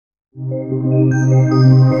Hello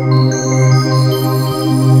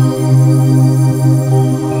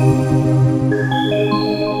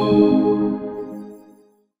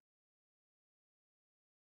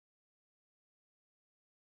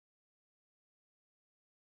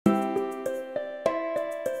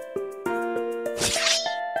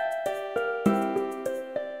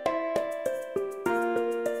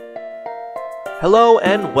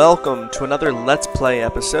and welcome to another Let's Play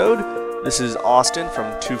episode. This is Austin from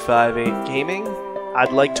 258 Gaming.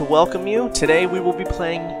 I'd like to welcome you. Today we will be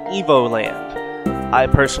playing Evoland. I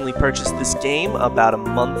personally purchased this game about a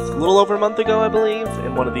little over a month ago, I believe,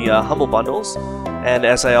 in one of the Humble Bundles. And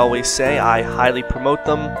as I always say, I highly promote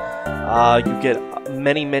them. You get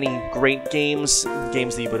many great games that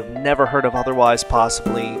you would have never heard of otherwise,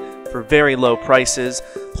 possibly, for very low prices,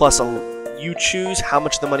 plus you choose how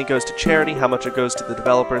much the money goes to charity, how much it goes to the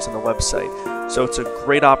developers and the website. So it's a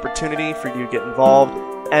great opportunity for you to get involved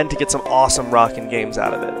and to get some awesome rockin' games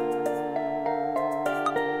out of it.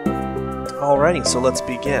 Alrighty, so let's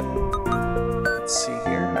begin. Let's see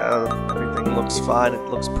here. Everything looks fine. It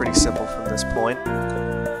looks pretty simple from this point.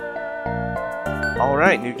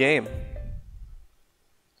 Alright, new game.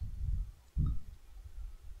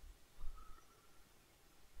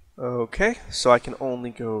 Okay, so I can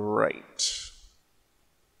only go right.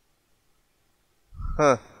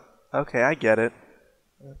 Huh. Okay, I get it.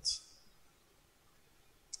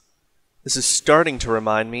 This is starting to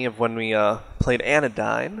remind me of when we played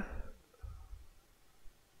Anodyne.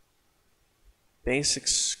 Basic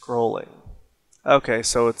scrolling. Okay,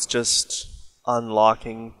 so it's just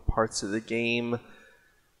unlocking parts of the game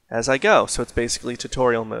as I go. So it's basically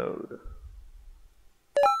tutorial mode.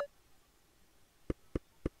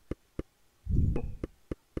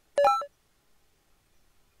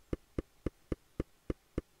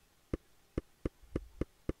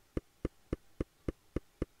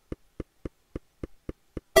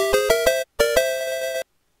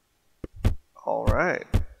 Alright.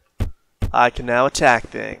 I can now attack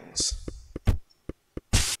things.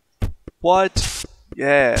 What?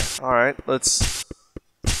 Yeah. Alright, let's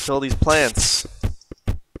kill these plants.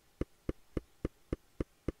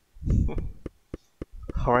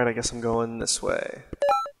 Alright, I guess I'm going this way.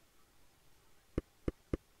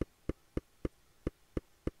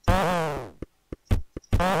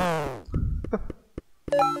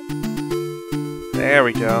 There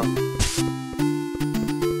we go.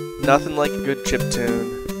 Nothing like a good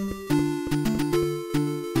chiptune.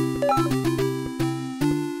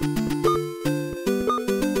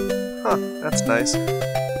 Huh, that's nice.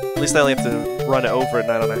 At least I only have to run over it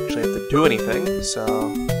and I don't actually have to do anything,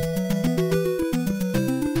 so...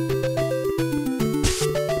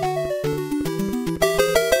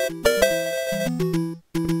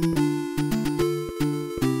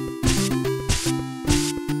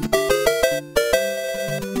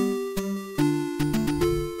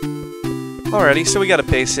 Alrighty, so we got a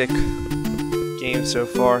basic game so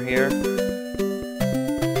far here.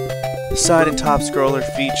 Side and top scroller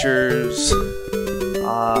features,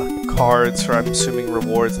 cards for, I'm assuming,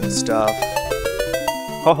 rewards and stuff.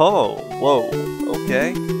 Ho ho! Whoa,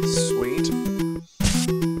 okay, sweet.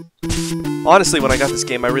 Honestly, when I got this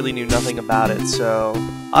game, I really knew nothing about it, so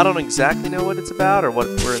I don't exactly know what it's about or what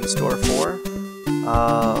we're in store for.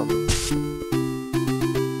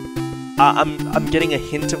 I'm getting a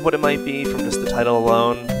hint of what it might be from just the title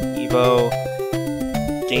alone. Evo,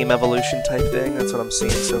 game evolution type thing, that's what I'm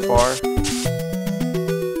seeing so far.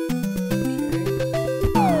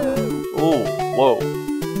 Okay. Oh, whoa.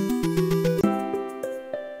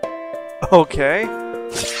 Okay.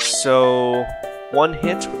 So, one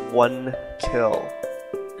hit, one kill.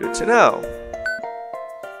 Good to know.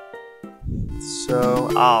 So,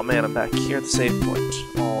 oh man, I'm back here at the save point.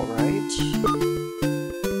 Alright.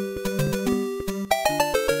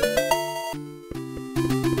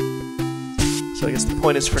 So I guess the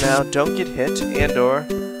point is for now, don't get hit and or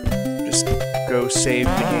just go save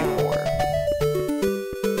the game more.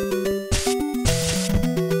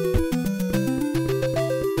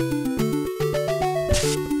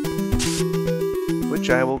 Which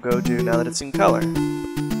I will go do now that it's in color.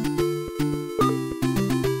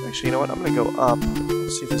 Actually, you know what? I'm gonna go up.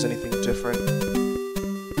 Let's see if there's anything different.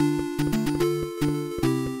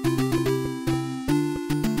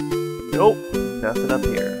 Nope, nothing up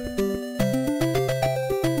here.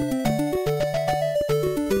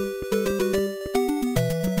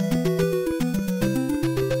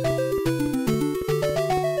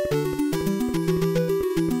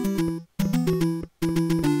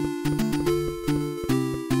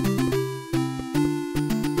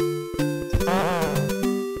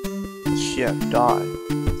 Yeah, die.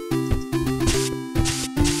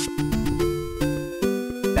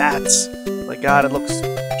 bats. My god, it looks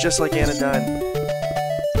just like Anodyne.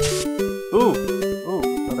 Ooh,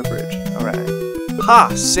 another bridge. Alright.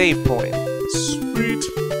 Ha! Save point. Sweet.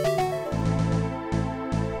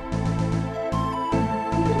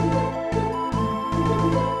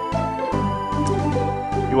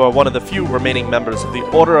 You are one of the few remaining members of the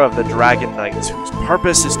Order of the Dragon Knights, whose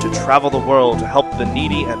purpose is to travel the world to help the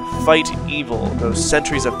needy and fight evil. Those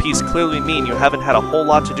centuries of peace clearly mean you haven't had a whole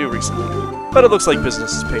lot to do recently, but it looks like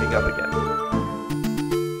business is picking up again.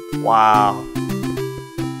 Wow.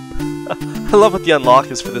 I love what the unlock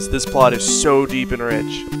is for this. This plot is so deep and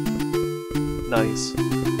rich. Nice.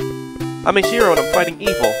 I'm a hero and I'm fighting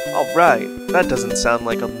evil. Alright. That doesn't sound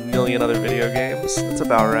like a million other video games. That's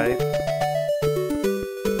about right.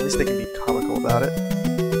 At least they can be comical about it.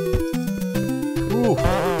 Ooh.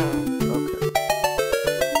 Okay.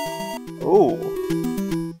 Oh.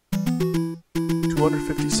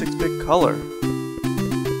 256-bit color.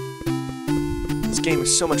 This game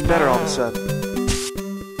is so much better all of a sudden.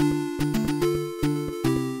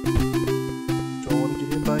 Don't want to get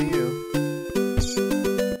hit by you.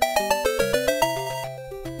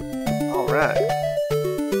 Alright.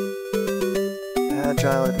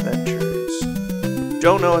 Agile Adventures.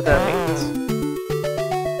 Don't know what that means.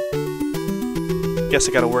 Guess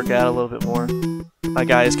I gotta work out a little bit more. My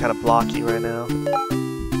guy is kind of blocky right now.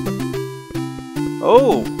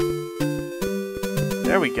 Oh!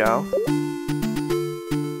 There we go.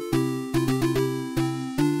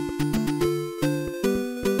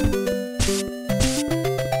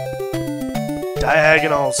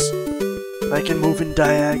 Diagonals! I can move in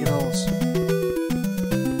diagonals.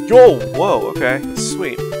 Yo! Whoa, okay.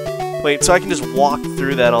 Sweet. Wait, so I can just walk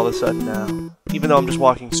through that all of a sudden now, even though I'm just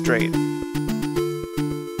walking straight.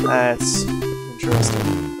 That's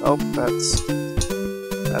interesting. Oh,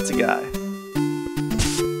 that's a guy.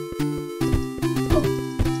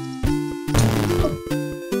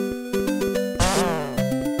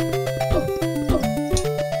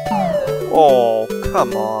 Oh,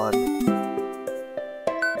 come on.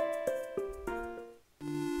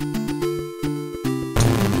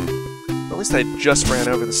 At least I just ran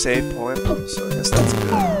over the save point, so I guess that's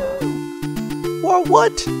good. Whoa,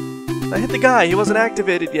 what? I hit the guy, he wasn't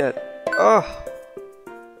activated yet. Ugh.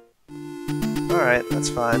 Alright, that's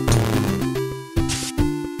fine.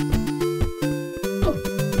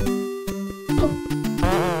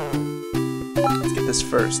 Let's get this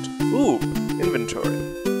first. Ooh, inventory.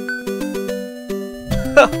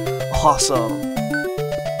 Awesome.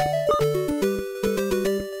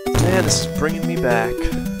 Man, this is bringing me back.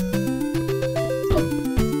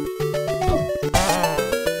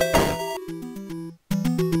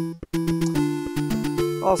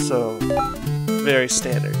 Also, very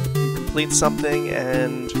standard. You complete something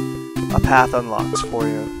and a path unlocks for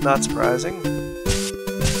you. Not surprising.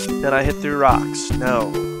 Then I hit through rocks.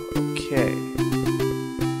 No. Okay.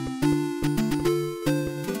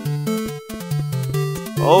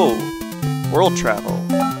 Oh! World travel.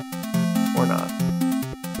 Or not.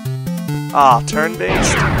 Ah,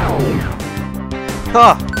 turn-based?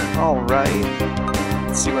 Huh! Alright.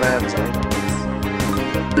 Let's see what I have as items.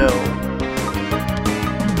 No.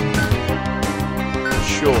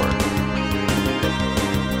 Sure.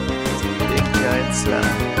 It's a big giant cell.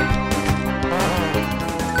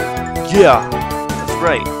 Yeah! That's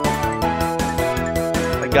right.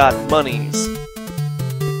 I got monies.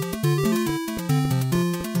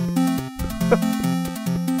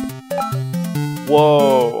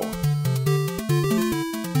 Whoa!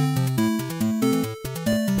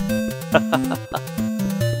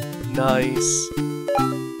 Nice.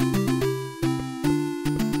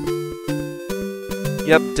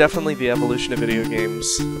 Yep, definitely the evolution of video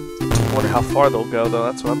games. I wonder how far they'll go, though.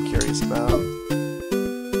 That's what I'm curious about.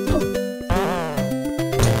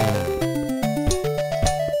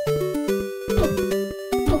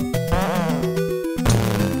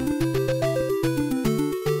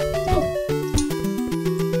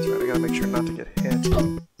 That's right, I gotta make sure not to get hit.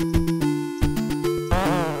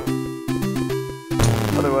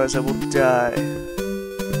 Otherwise, I will die.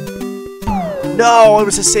 No! It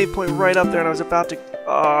was a save point right up there, and I was about to...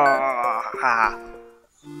 ha.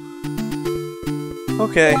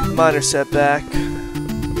 Okay, minor setback. Just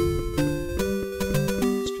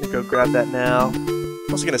gonna go grab that now. I'm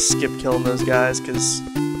also gonna skip killing those guys, because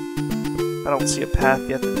I don't see a path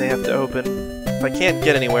yet that they have to open. If I can't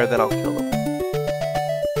get anywhere, then I'll kill them.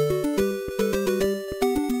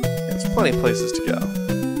 There's plenty of places to go.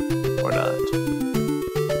 Or not.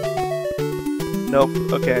 Nope,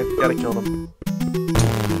 okay, gotta kill them.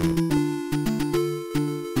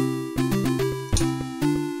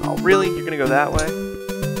 Oh, really? You're gonna go that way?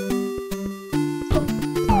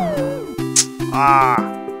 Ah!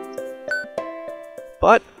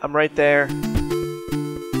 But I'm right there.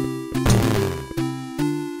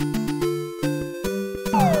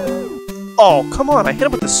 Oh, come on, I hit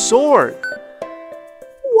him with the sword!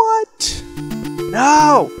 What?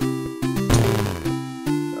 No!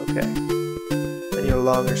 Okay. I need a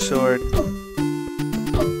longer sword.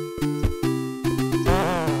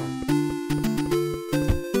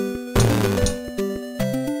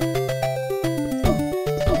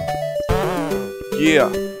 Yeah,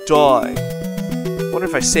 die. Wonder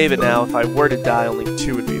if I save it now, if I were to die, only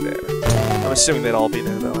 2 would be there. I'm assuming they'd all be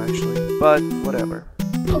there though, actually. But, whatever.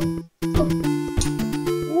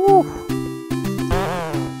 Woo!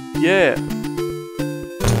 Yeah!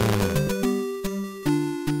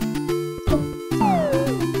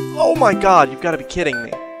 Oh my god, you've got to be kidding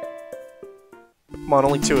me. Come on,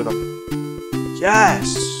 only 2 of them.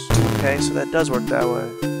 Yes! Okay, so that does work that way.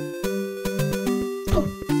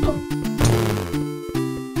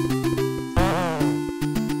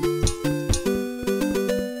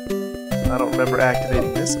 I don't remember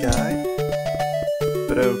activating this guy.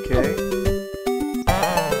 But okay.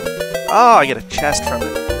 Oh, I get a chest from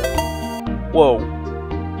it. Whoa.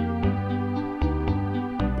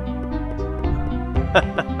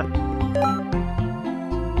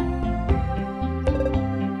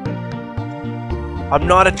 I'm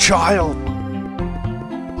not a child!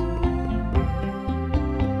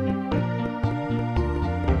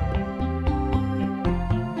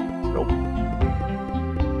 Nope.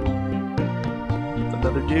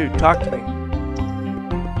 Another dude, talk to me.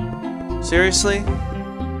 Seriously?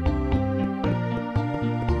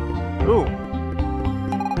 Ooh.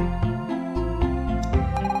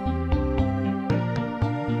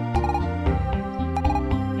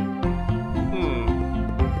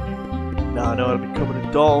 Now I know how to become an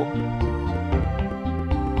adult.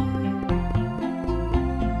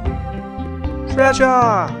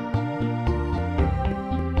 Treasure!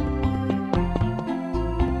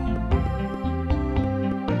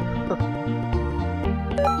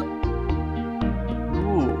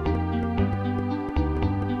 Ooh.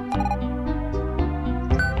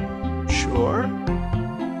 Sure.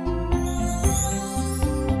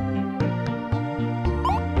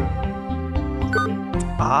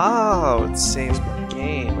 Oh, it saves my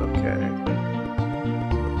game, okay.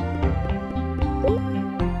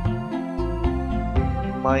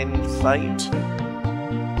 Mine fight.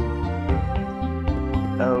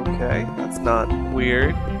 Okay, that's not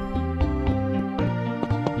weird.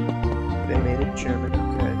 They made it German,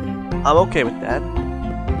 okay. I'm okay with that.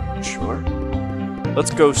 Sure.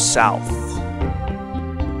 Let's go south.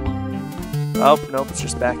 Oh, nope, it's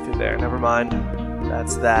just back through there. Never mind.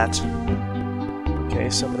 That's that. Okay,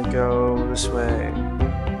 so I'm gonna go this way.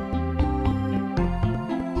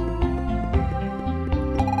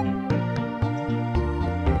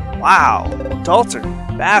 Wow, adults are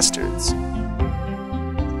bastards.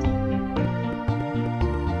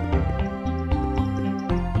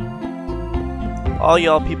 All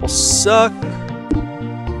y'all people suck.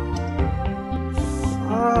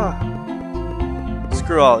 Ah.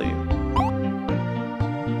 Screw all of you.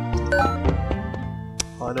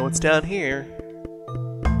 Oh, I know what's down here.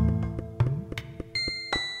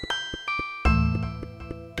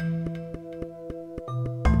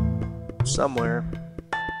 Somewhere.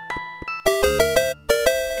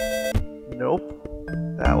 Nope.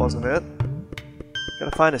 That wasn't it.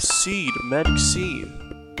 Gotta find a seed, a magic seed.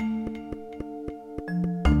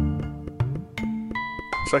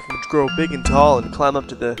 So I can grow big and tall and climb up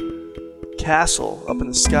to the castle up in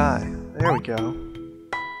the sky. There we go.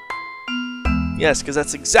 Yes, because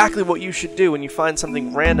that's exactly what you should do when you find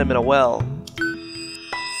something random in a well.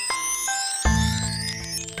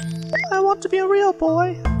 I want to be a real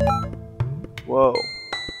boy. Whoa.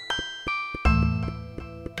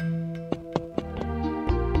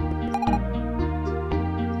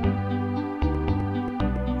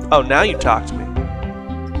 Oh, now you talk to me.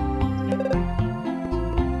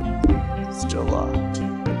 Still locked.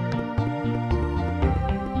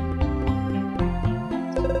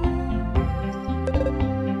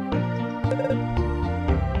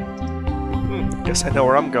 Guess I know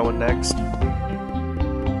where I'm going next.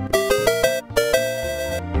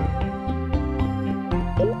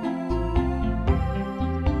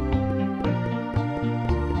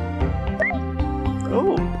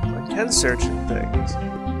 Oh, I can search in things.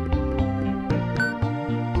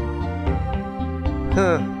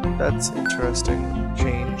 Huh, that's interesting.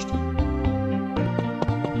 Changed.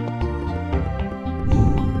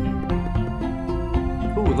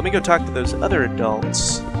 Ooh, let me go talk to those other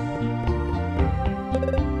adults.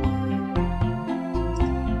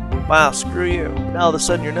 Wow, screw you. Now all of a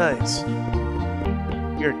sudden you're nice.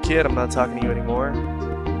 You're a kid, I'm not talking to you anymore.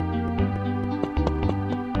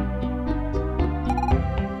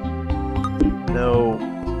 No.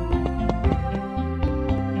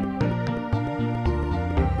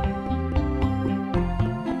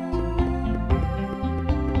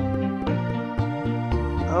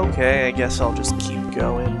 Okay, I guess I'll just keep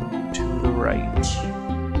going to the right.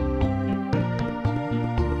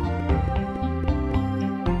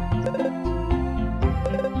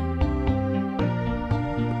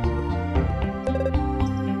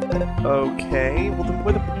 Okay, well then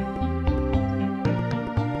where the...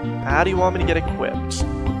 How do you want me to get equipped?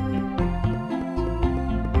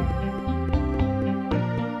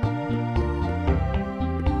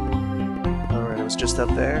 Alright, it was just up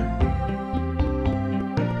there.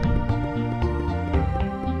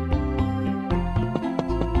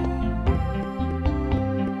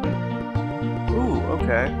 Ooh,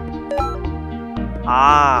 okay.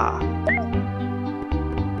 Ah!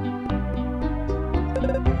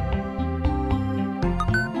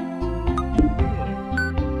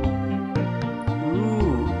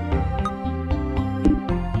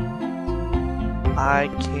 I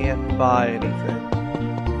can't buy anything.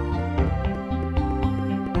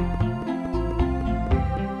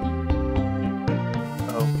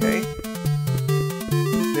 Okay.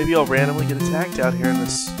 Maybe I'll randomly get attacked out here in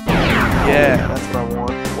this... Yeah, that's what I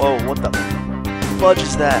want. Whoa, what the fudge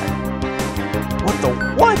is that? What the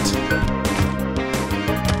what?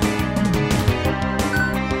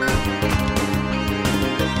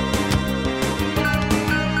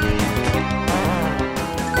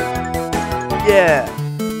 Yeah,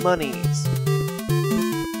 monies.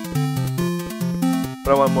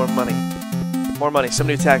 But I want more money. More money.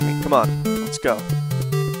 Somebody attack me. Come on. Let's go.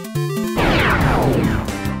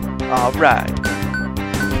 Alright.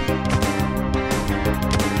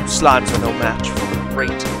 Slimes are no match for the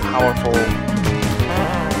great, powerful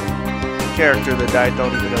character that I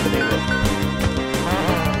don't even know the name of.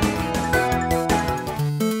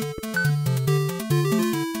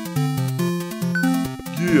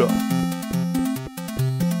 Yeah.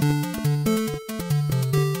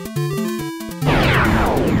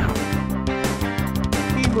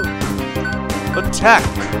 Attack!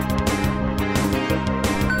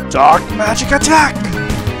 Dark magic attack!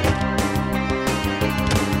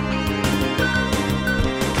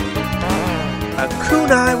 A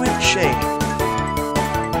kunai with chain.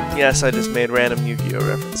 Yes, I just made random Yu-Gi-Oh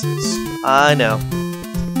references. I know.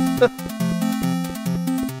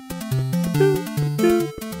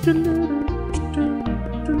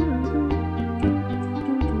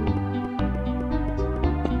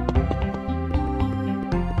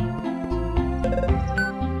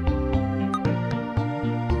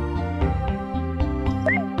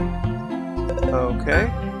 Okay.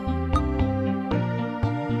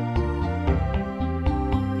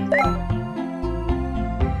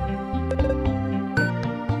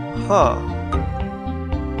 Huh.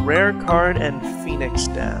 Rare card and Phoenix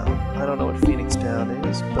Down. I don't know what Phoenix Down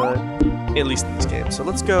is, but at least in this game. So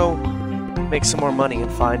let's go make some more money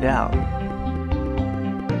and find out.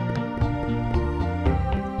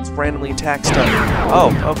 Let's randomly attack stuff.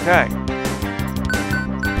 Oh, okay.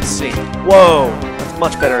 Let's see. Whoa! That's a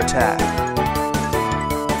much better attack.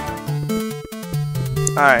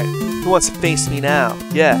 Alright, who wants to face me now?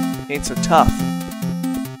 Yeah, ain't so tough.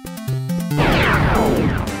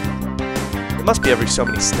 It must be every so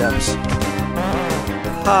many steps.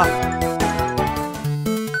 Ha!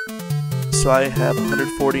 So I have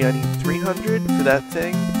 140, I need 300 for that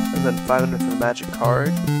thing, and then 500 for the magic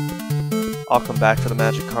card. I'll come back for the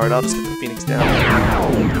magic card, I'll just get the Phoenix down.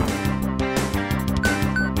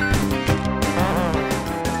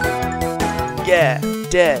 Yeah,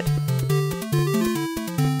 dead.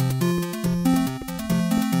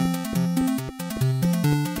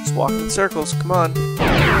 Walking in circles, come on.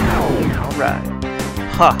 Alright.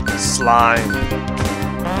 Ha! Slime.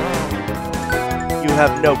 You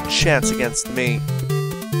have no chance against me.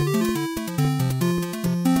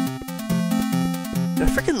 I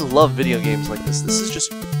freaking love video games like this. This is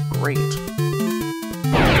just great.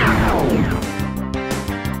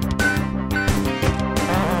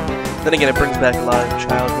 Then again, it brings back a lot of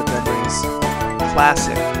childhood memories.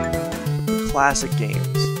 Classic games.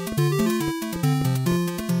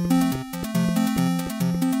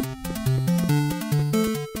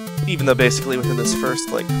 Even though basically within this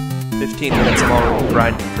first, like, 15 minutes I'm already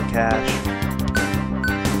grinding for cash.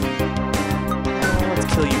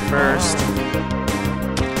 Let's kill you first.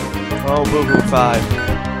 Oh, boo-boo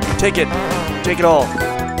 5. Take it! Take it all!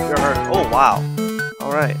 You're hurt. Oh, wow.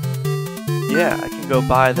 Alright. Yeah, I can go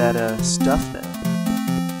buy that, stuff now.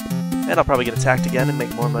 And I'll probably get attacked again and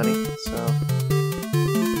make more money, so...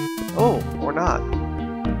 Oh, or not.